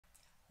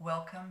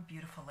Welcome,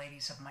 beautiful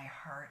ladies of my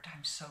heart.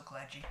 I'm so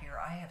glad you're here.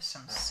 I have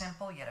some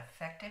simple yet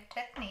effective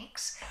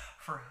techniques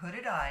for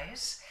hooded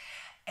eyes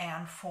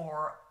and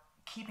for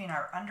keeping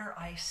our under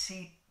eye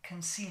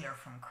concealer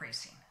from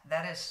creasing.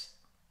 That is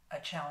a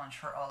challenge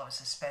for all of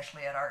us,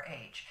 especially at our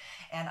age.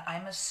 And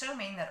I'm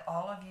assuming that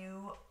all of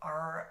you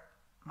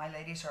my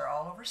ladies are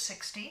all over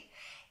 60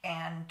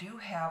 and do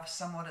have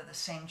somewhat of the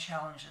same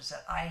challenges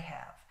that I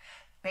have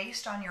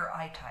based on your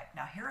eye type.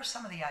 Now, here are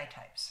some of the eye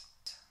types.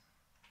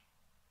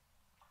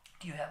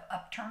 Do you have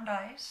upturned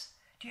eyes?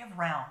 Do you have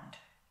round?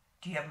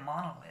 Do you have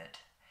monolid?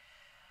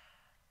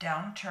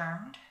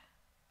 Downturned,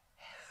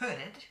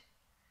 hooded,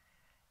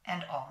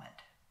 and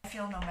almond. I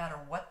feel no matter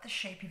what the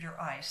shape of your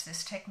eyes,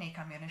 this technique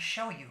I'm going to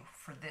show you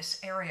for this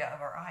area of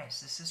our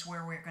eyes. This is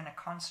where we're going to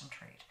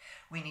concentrate.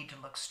 We need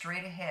to look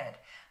straight ahead.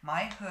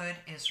 My hood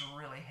is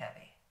really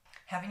heavy.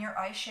 Having your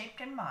eye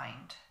shaped in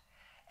mind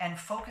and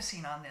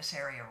focusing on this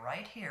area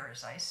right here,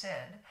 as I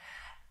said,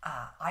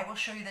 I will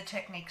show you the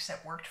techniques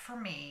that worked for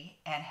me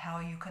and how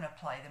you can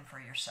apply them for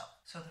yourself.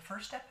 So the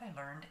first step I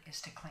learned is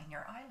to clean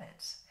your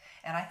eyelids.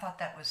 And I thought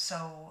that was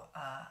so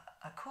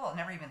cool. I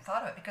never even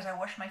thought of it because I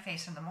wash my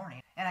face in the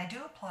morning. And I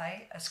do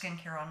apply a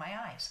skincare on my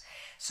eyes.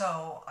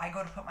 So I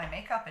go to put my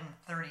makeup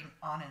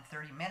on in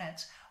 30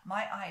 minutes.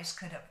 My eyes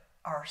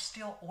are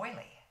still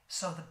oily.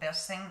 So the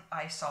best thing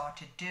I saw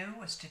to do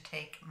was to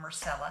take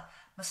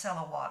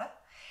micellar water,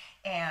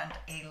 and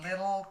a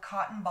little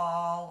cotton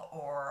ball,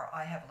 or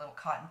I have a little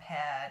cotton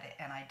pad,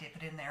 and I dip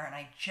it in there and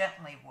I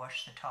gently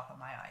wash the top of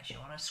my eyes. You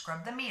want to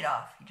scrub the meat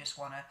off. You just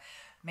want to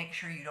make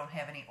sure you don't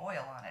have any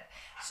oil on it.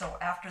 So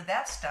after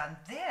that's done,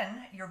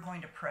 then you're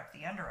going to prep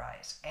the under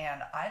eyes.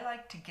 And I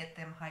like to get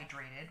them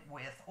hydrated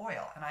with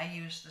oil. And I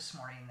used this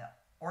morning the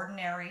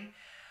ordinary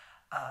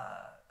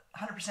 100%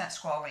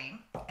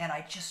 squalene, and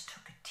I just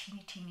took a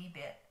teeny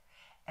bit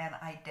and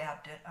I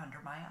dabbed it under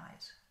my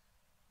eyes.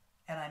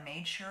 And I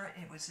made sure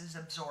it was as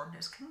absorbed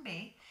as can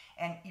be.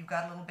 And you've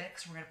got a little bit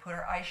because we're going to put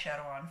our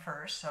eyeshadow on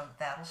first, so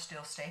that'll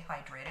still stay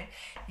hydrated.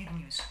 You can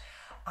use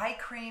eye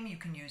cream, you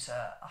can use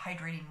a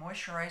hydrating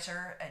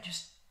moisturizer.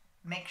 Just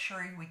make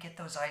sure we get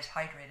those eyes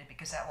hydrated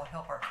because that will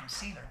help our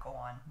concealer go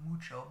on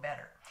mucho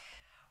better.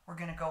 We're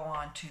going to go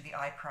on to the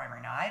eye primer.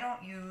 Now, I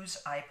don't use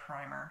eye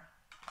primer.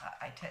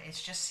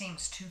 It just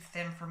seems too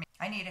thin for me.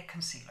 I need a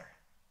concealer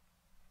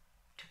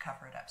to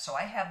cover it up. So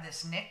I have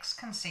this NYX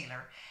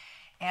concealer.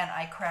 And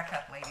I crack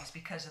up, ladies,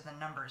 because of the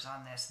numbers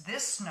on this.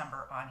 This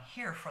number on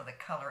here for the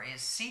color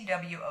is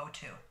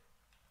CW02.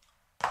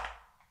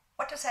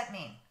 What does that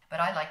mean? But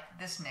I like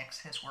this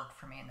NYX, has worked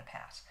for me in the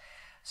past.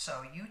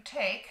 So you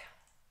take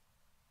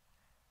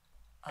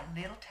a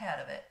little tad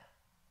of it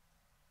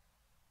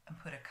and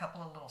put a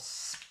couple of little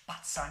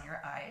spots on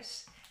your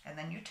eyes. And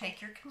then you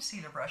take your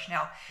concealer brush.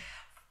 Now,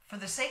 for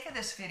the sake of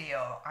this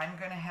video, I'm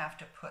going to have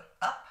to put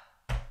up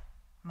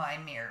my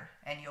mirror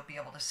and you'll be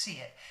able to see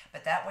it,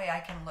 but that way I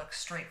can look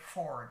straight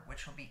forward,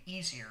 which will be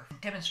easier to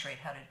demonstrate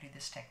how to do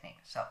this technique.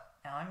 So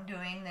now I'm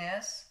doing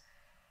this.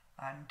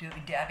 I'm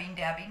doing dabbing.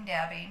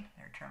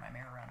 There, turn my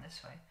mirror around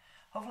this way.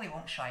 Hopefully it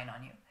won't shine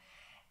on you.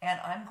 And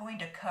I'm going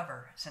to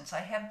cover, since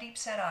I have deep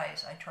set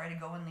eyes, I try to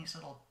go in these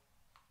little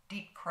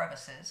deep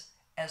crevices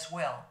as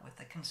well with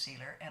the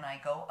concealer, and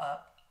I go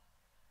up.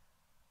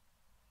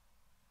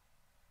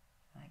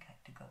 I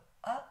got to go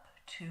up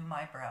to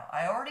my brow.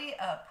 I already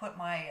put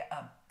my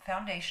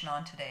foundation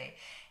on today,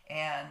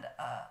 and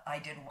I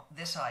did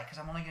this eye because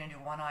I'm only going to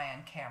do one eye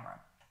on camera.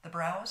 The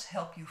brows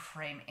help you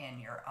frame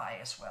in your eye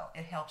as well.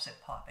 It helps it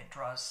pop. It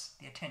draws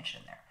the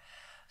attention there.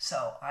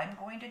 So I'm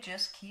going to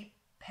just keep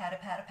patting.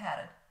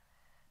 Pat.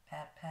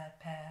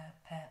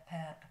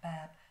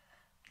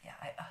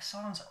 Yeah,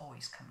 songs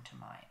always come to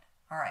mind.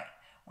 All right,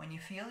 when you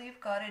feel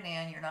you've got it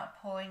in, you're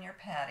not pulling, you're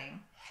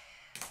patting.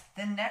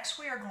 Then next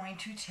we are going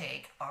to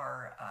take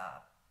our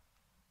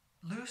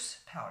loose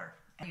powder.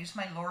 I use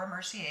my Laura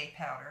Mercier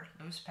powder,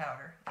 loose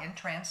powder, in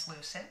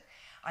translucent.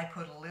 I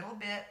put a little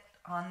bit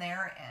on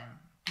there and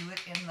do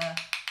it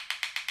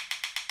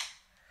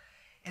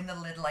in the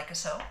lid like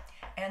so.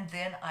 And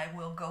then I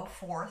will go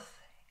forth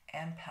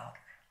and powder.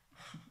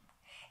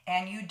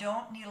 And you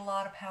don't need a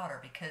lot of powder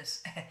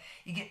because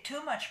you get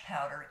too much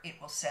powder, it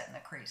will set in the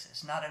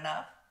creases. Not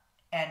enough,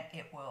 and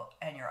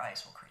your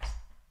eyes will crease.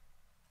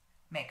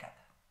 Makeup.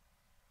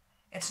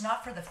 It's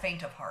not for the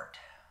faint of heart.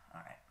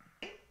 All right.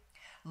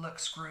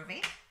 Looks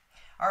groovy.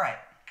 All right,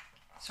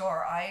 so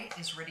our eye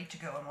is ready to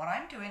go. And what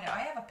I'm doing, I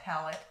have a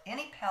palette.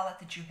 Any palette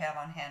that you have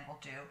on hand will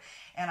do.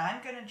 And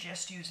I'm going to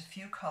just use a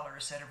few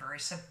colors that are very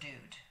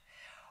subdued.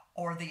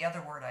 Or the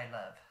other word I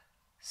love,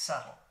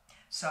 subtle.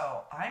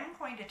 So I'm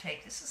going to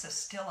take, this is a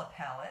Stila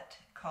palette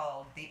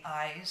called The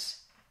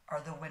Eyes Are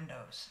the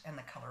Windows. And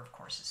the color, of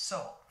course, is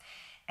Soul.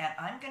 And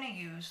I'm going to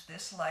use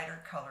this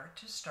lighter color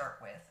to start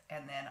with.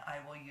 And then I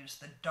will use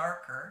the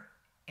darker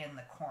in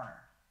the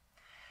corner.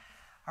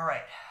 All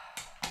right,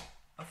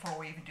 before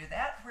we even do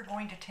that, we're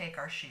going to take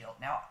our shield.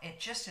 Now,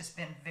 it just has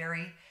been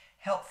very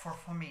helpful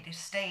for me to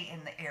stay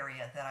in the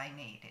area that I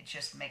need. It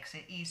just makes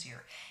it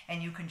easier.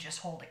 And you can just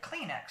hold a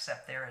Kleenex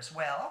up there as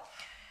well.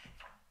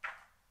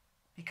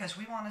 because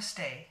we want to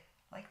stay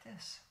like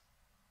this.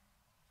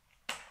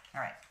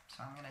 All right,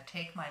 so I'm going to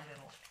take my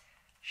little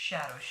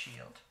shadow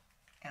shield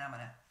and I'm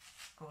going to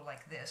go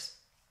like this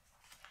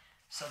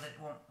so that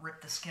it won't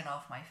rip the skin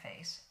off my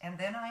face. And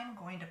then I'm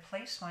going to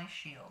place my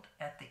shield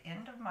at the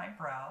end of my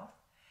brow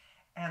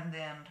and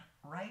then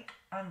right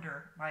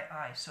under my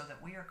eye so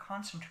that we are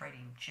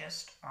concentrating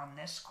just on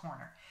this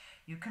corner.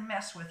 You can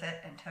mess with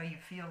it until you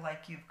feel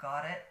like you've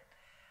got it.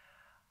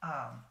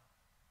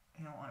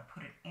 You don't want to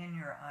put it in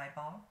your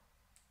eyeball.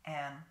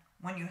 And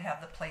when you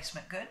have the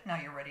placement good, now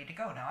you're ready to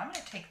go. Now I'm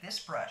going to take this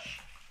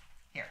brush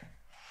here.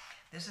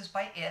 This is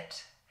by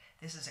It.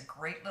 This is a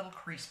great little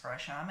crease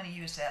brush, and I'm going to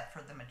use that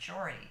for the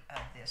majority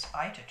of this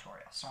eye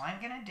tutorial. So I'm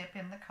going to dip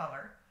in the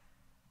color.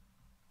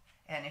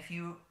 And if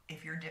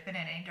you're dipping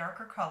in any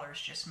darker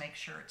colors, just make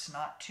sure it's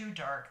not too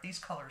dark. These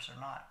colors are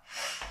not.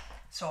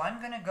 So I'm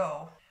going to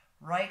go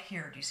right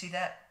here. Do you see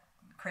that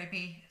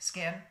crepey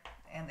skin?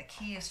 And the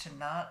key is to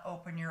not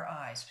open your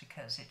eyes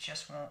because it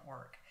just won't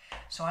work.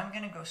 So I'm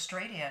going to go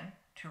straight in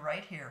to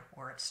right here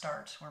where it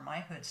starts, where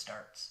my hood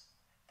starts.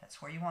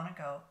 That's where you want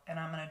to go. And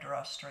I'm going to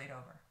draw straight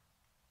over.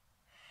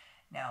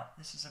 Now,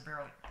 this is a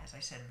very, as I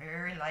said,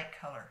 very light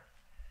color.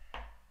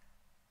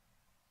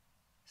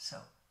 So,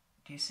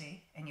 do you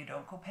see? And you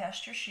don't go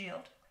past your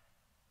shield.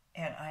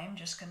 And I'm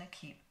just going to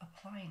keep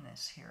applying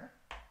this here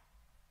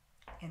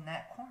in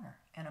that corner.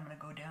 And I'm going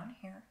to go down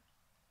here,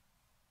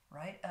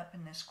 right up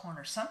in this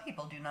corner. Some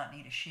people do not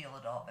need a shield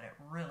at all, but it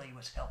really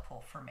was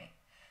helpful for me.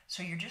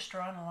 So you're just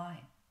drawing a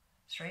line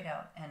straight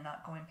out and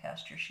not going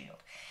past your shield.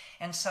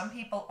 And some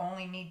people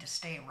only need to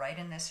stay right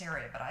in this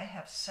area, but I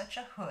have such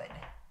a hood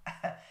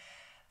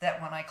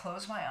that when I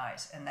close my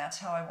eyes, and that's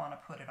how I want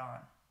to put it on.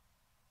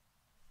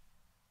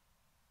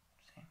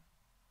 See?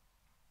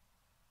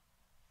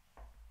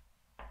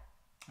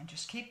 And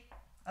just keep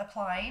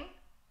applying.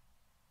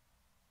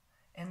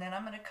 And then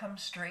I'm going to come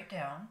straight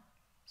down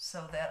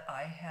so that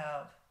I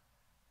have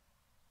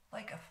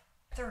like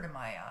a third of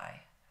my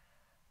eye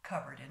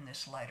covered in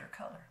this lighter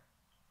color.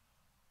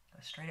 Go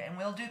straight, and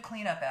we'll do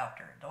cleanup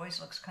after. It always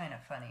looks kind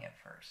of funny at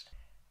first.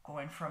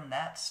 Going from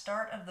that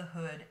start of the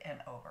hood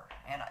and over.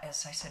 And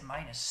as I said,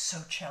 mine is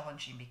so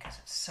challenging because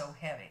it's so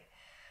heavy.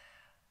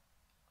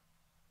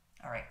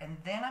 All right, and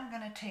then I'm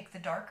going to take the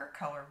darker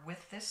color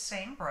with this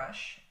same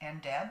brush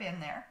and dab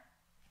in there.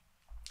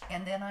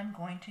 And then I'm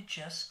going to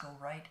just go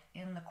right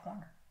in the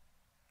corner.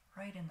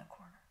 Right in the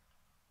corner.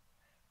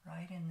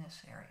 Right in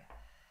this area.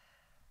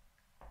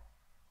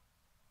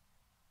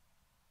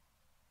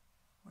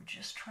 We're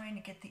just trying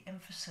to get the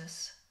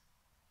emphasis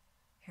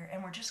here.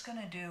 And we're just going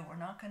to do, we're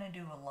not going to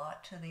do a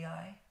lot to the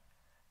eye.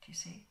 Do you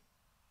see?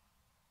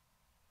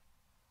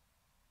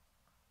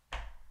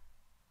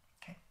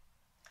 Okay.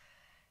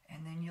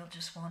 And then you'll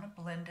just want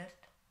to blend it.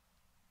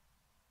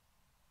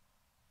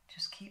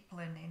 Just keep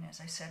blending. As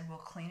I said, we'll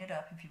clean it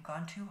up. If you've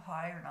gone too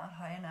high or not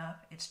high enough,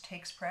 it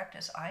takes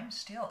practice.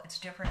 It's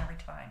different every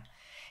time.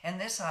 And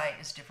this eye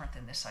is different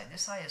than this eye.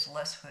 This eye is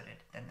less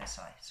hooded than this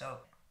eye. So,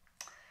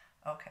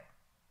 okay.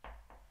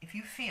 If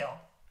you feel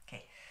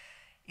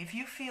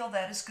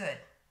that is good,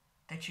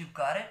 that you've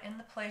got it in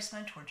the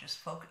placement, we're just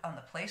on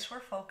the place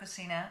we're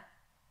focusing at,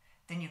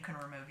 then you can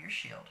remove your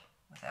shield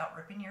without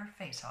ripping your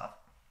face off.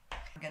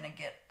 I'm going to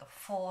get the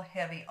full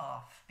heavy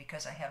off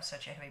because I have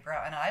such a heavy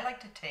brow. And I like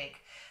to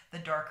take the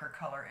darker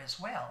color as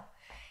well.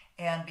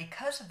 And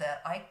because of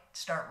that, I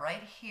start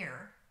right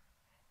here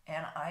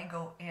and I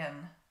go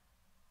in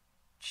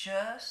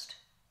just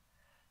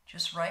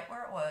right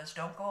where it was.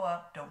 Don't go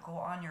up, don't go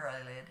on your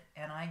eyelid,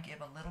 and I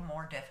give a little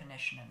more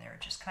definition in there.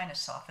 It just kind of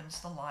softens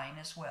the line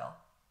as well.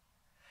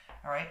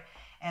 All right,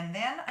 and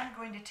then I'm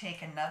going to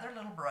take another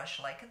little brush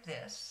like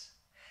this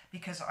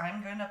because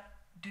I'm going to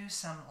do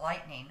some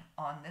lightening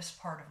on this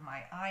part of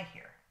my eye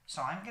here.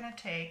 So I'm going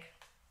to take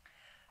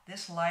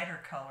this lighter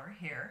color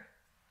here.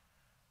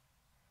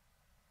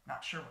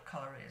 Not sure what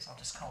color it is, I'll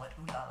just call it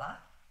Ooh La La,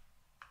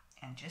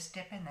 and just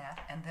dip in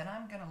that, and then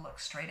I'm going to look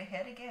straight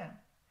ahead again.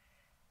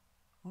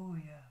 Ooh,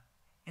 yeah.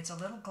 It's a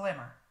little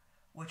glimmer,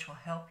 which will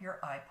help your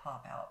eye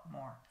pop out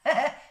more.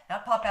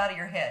 Not pop out of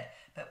your head,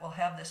 but will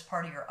have this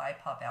part of your eye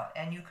pop out.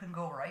 And you can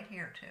go right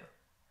here, too.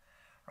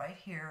 Right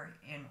here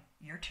in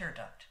your tear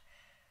duct.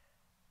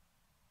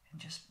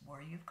 And just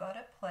where you've got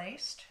it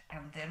placed.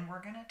 And then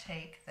we're going to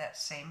take that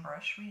same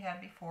brush we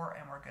had before,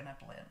 and we're going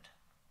to blend.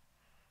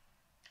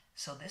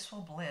 So this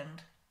will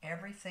blend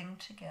everything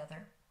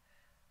together.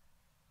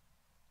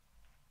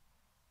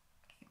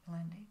 Keep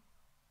blending.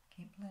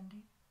 Keep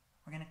blending.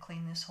 We're going to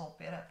clean this whole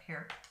bit up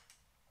here.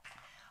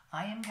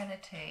 I am going to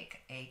take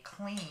a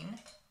clean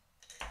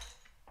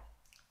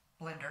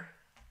blender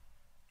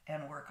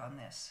and work on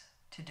this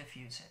to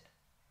diffuse it.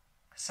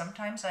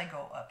 Sometimes I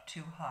go up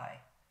too high.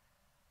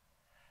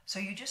 So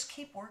you just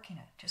keep working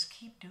it. Just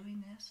keep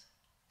doing this.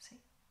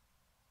 See?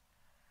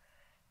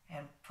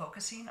 And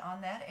focusing on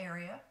that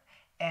area.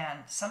 And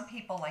some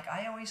people, like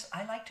I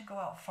like to go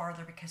out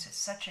farther because it's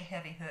such a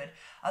heavy hood.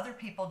 Other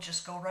people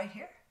just go right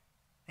here.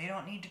 They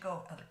don't need to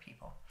go other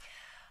people.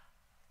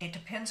 It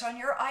depends on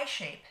your eye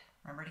shape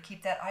Remember to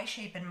keep that eye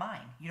shape in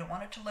mind. You don't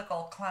want it to look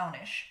all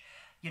clownish,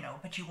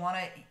 but you want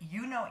to,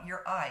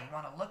 your eye, you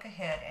want to look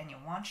ahead and you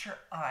want your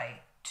eye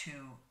to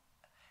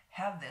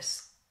have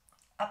this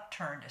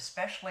upturned,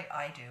 especially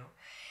I do,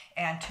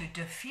 and to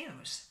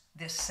diffuse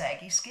this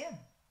saggy skin.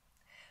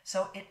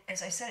 So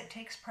as I said, it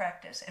takes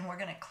practice, and we're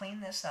going to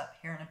clean this up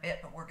here in a bit,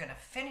 but we're going to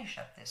finish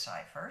up this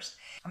eye first.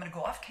 I'm going to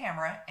go off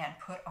camera and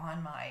put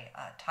on my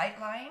tight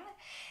line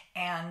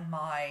and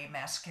my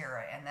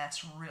mascara, and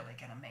that's really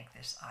going to make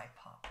this eye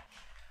pop.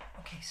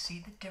 Okay,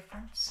 see the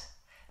difference?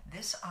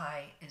 This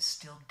eye is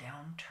still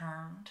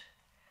downturned,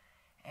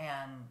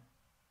 and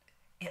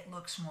it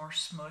looks more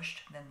smushed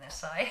than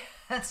this eye.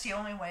 That's the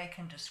only way I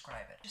can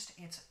describe it.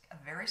 It's a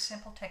very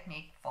simple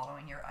technique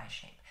following your eye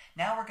shape.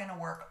 Now we're going to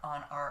work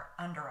on our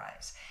under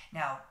eyes.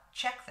 Now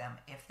check them.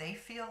 If they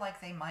feel like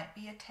they might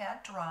be a tad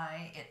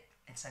dry,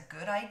 it's a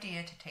good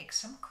idea to take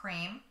some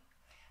cream,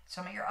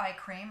 some of your eye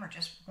cream or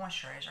just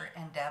moisturizer,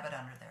 and dab it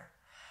under there.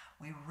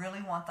 We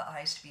really want the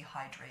eyes to be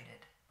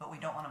hydrated, but we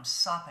don't want them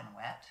sopping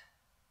wet.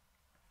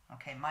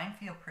 Okay, mine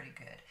feel pretty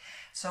good.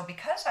 So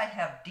because I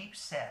have deep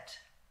set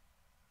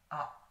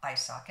eye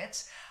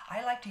sockets,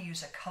 I like to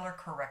use a color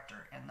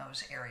corrector in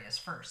those areas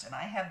first. And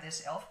I have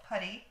this e.l.f.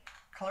 Putty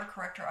Color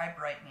Corrector Eye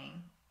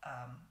Brightening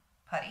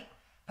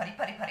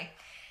putty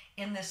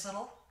in this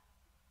little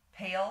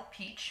pale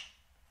peach.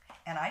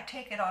 And I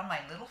take it on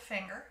my little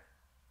finger,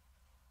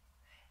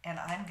 and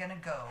I'm going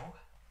to go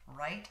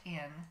right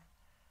in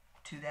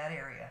to that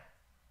area.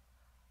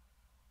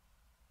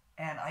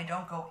 And I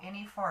don't go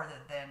any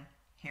farther than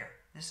here.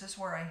 This is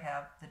where I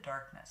have the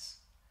darkness.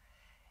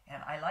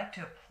 And I like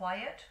to apply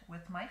it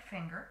with my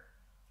finger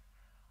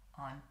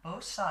on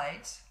both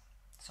sides,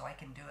 so I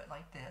can do it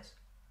like this.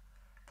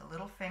 The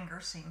little finger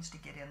seems to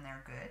get in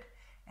there good.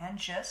 And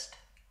just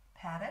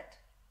pat it.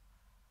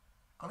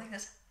 Go like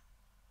this.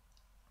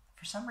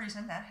 For some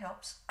reason that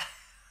helps.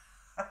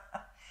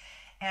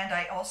 And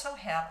I also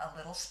have a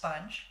little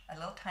sponge, a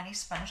little tiny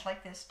sponge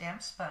like this,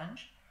 damp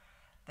sponge,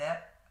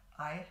 that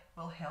I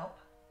will help.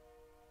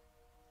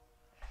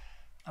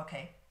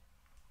 Okay.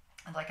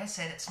 And like I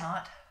said, it's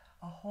not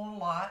a whole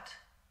lot.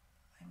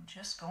 I'm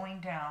just going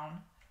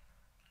down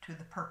to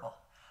the purple.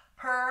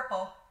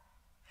 Purple.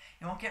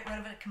 You won't get rid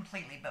of it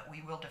completely, but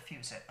we will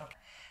diffuse it. Okay.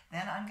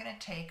 Then I'm going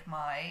to take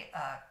my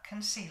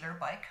concealer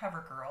by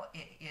CoverGirl.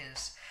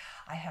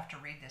 I have to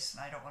read this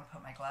and I don't want to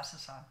put my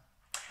glasses on.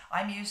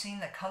 I'm using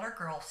the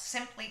CoverGirl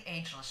Simply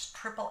Ageless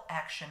Triple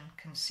Action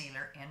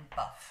Concealer in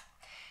Buff.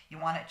 You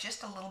want it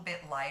just a little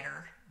bit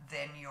lighter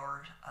than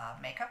your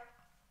makeup.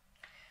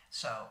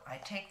 So I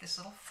take this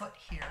little foot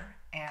here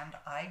and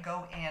I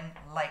go in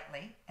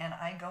lightly, and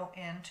I go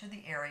into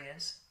the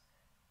areas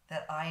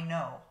that I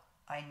know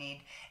I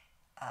need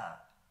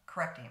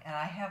correcting. And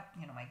I have,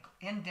 my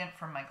indent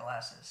from my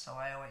glasses, so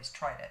I always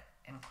try to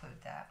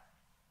include that.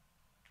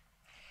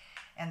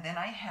 And then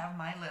I have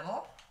my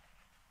little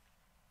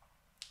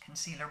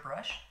concealer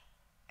brush,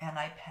 and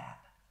I pat.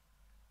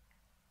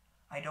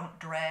 I don't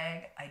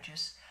drag, I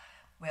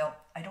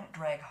don't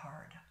drag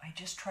hard. I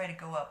just try to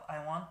go up.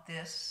 I want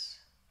this,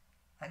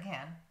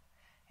 again,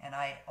 and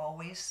I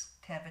always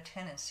have a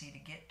tendency to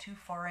get too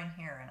far in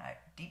here, and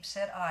deep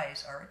set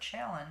eyes are a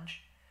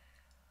challenge.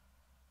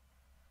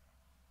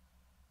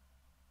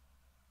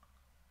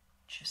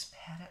 Just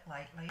pat it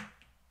lightly.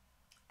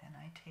 Then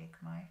I take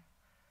my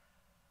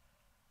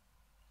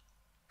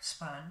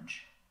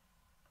sponge,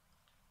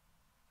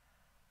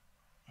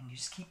 and you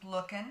just keep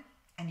looking,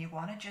 and you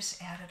want to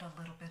just add it a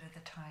little bit at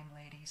a time,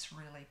 ladies,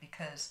 really,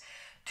 because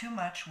too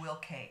much will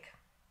cake.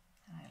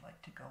 And I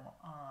like to go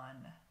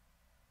on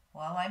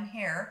while I'm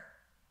here.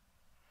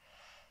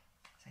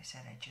 As I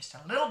said, just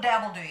a little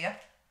dab will do you.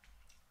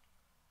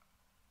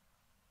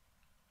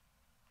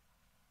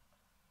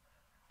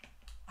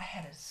 I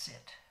had a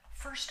zit.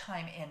 First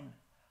time in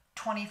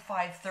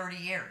 25, 30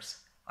 years,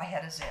 I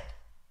had a zit.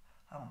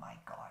 Oh my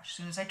gosh, as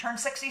soon as I turned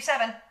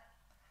 67,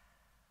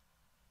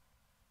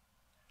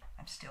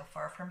 I'm still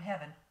far from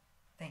heaven.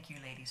 Thank you,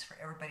 ladies, for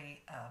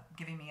everybody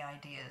giving me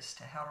ideas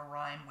to how to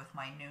rhyme with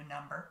my new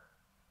number.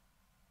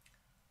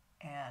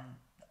 And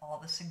all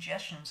the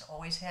suggestions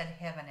always had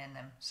heaven in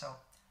them. So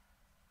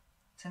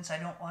since I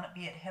don't want to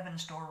be at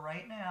heaven's door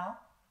right now,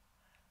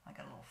 I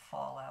got a little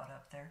fallout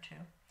up there too.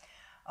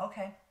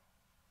 Okay.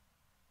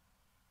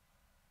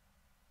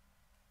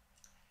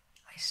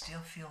 I still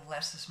feel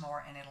less is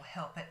more, and it'll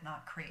help it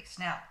not crease.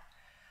 Now,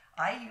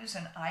 I use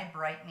an eye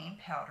brightening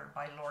powder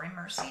by Laura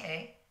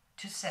Mercier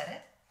to set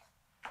it.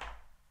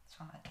 So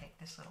I'm going to take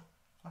this little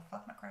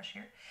fluff my crush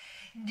here,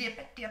 dip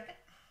it, dip,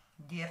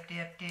 dip,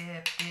 dip,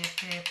 dip,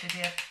 dip,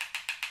 dip.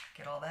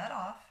 Get all that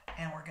off,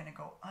 and we're going to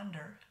go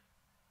under,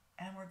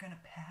 and we're going to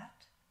pat,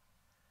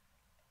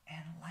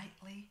 and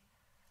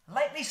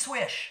lightly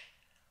swish.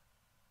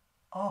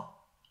 Oh,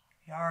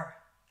 yar.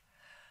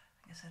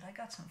 Like I said, I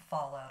got some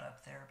fallout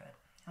up there, but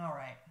all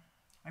right.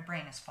 My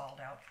brain is falled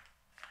out.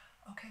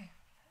 Okay,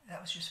 that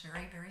was just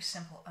very, very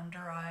simple. Under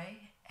eye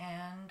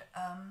and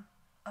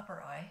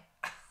upper eye.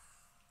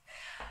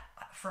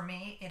 For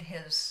me, it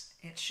has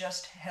It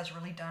just has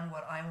really done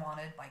what I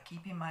wanted by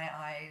keeping my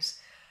eyes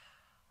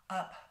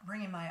up,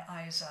 bringing my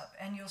eyes up.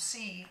 And you'll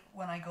see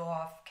when I go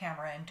off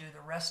camera and do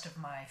the rest of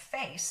my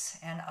face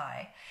and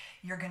eye,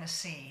 you're going to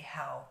see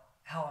how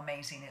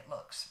amazing it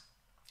looks.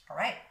 All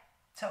right,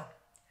 so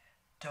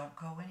don't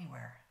go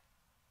anywhere.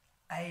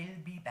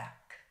 I'll be back.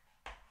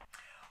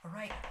 All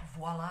right,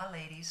 voila,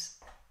 ladies.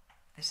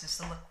 This is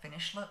the look,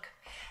 finished look.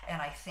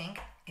 And I think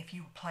if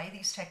you apply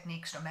these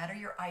techniques, no matter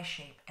your eye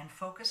shape, and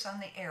focus on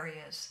the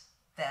areas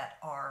that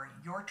are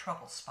your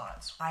trouble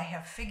spots, I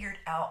have figured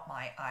out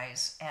my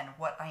eyes and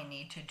what I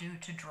need to do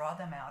to draw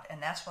them out.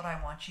 And that's what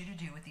I want you to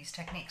do with these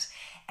techniques.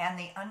 And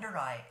the under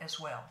eye as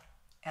well.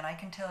 And I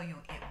can tell you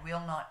it will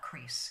not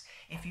crease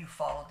if you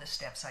follow the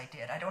steps I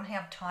did. I don't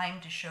have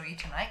time to show you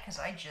tonight because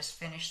I just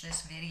finished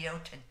this video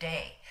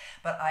today.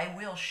 But I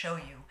will show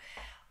you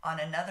on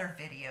another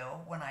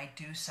video when I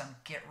do some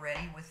get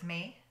ready with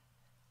me.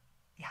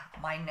 Yeah,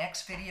 my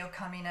next video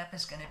coming up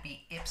is going to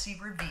be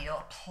Ipsy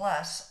Reveal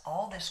plus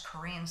all this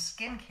Korean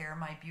skincare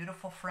my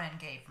beautiful friend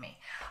gave me.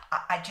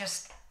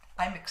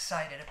 I'm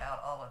excited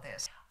about all of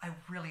this. I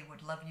really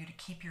would love you to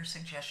keep your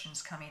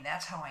suggestions coming.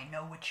 That's how I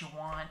know what you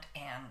want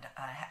and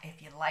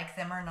if you like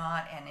them or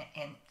not.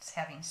 And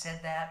having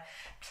said that,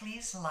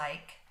 please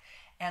like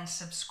and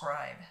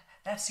subscribe.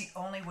 That's the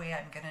only way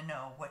I'm going to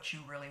know what you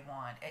really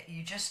want.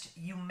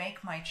 You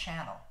make my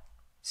channel.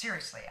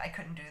 Seriously, I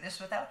couldn't do this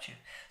without you.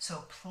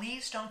 So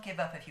please don't give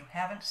up if you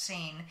haven't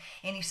seen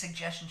any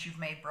suggestions you've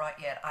made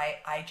brought yet. I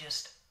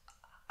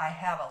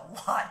have a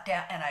lot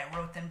down and I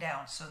wrote them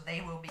down, so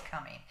they will be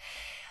coming.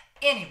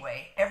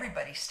 Anyway,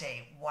 everybody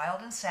stay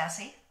wild and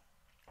sassy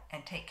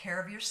and take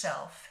care of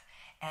yourself,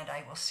 and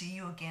I will see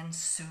you again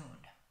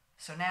soon.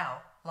 So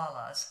now,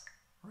 Lala's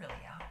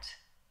really out.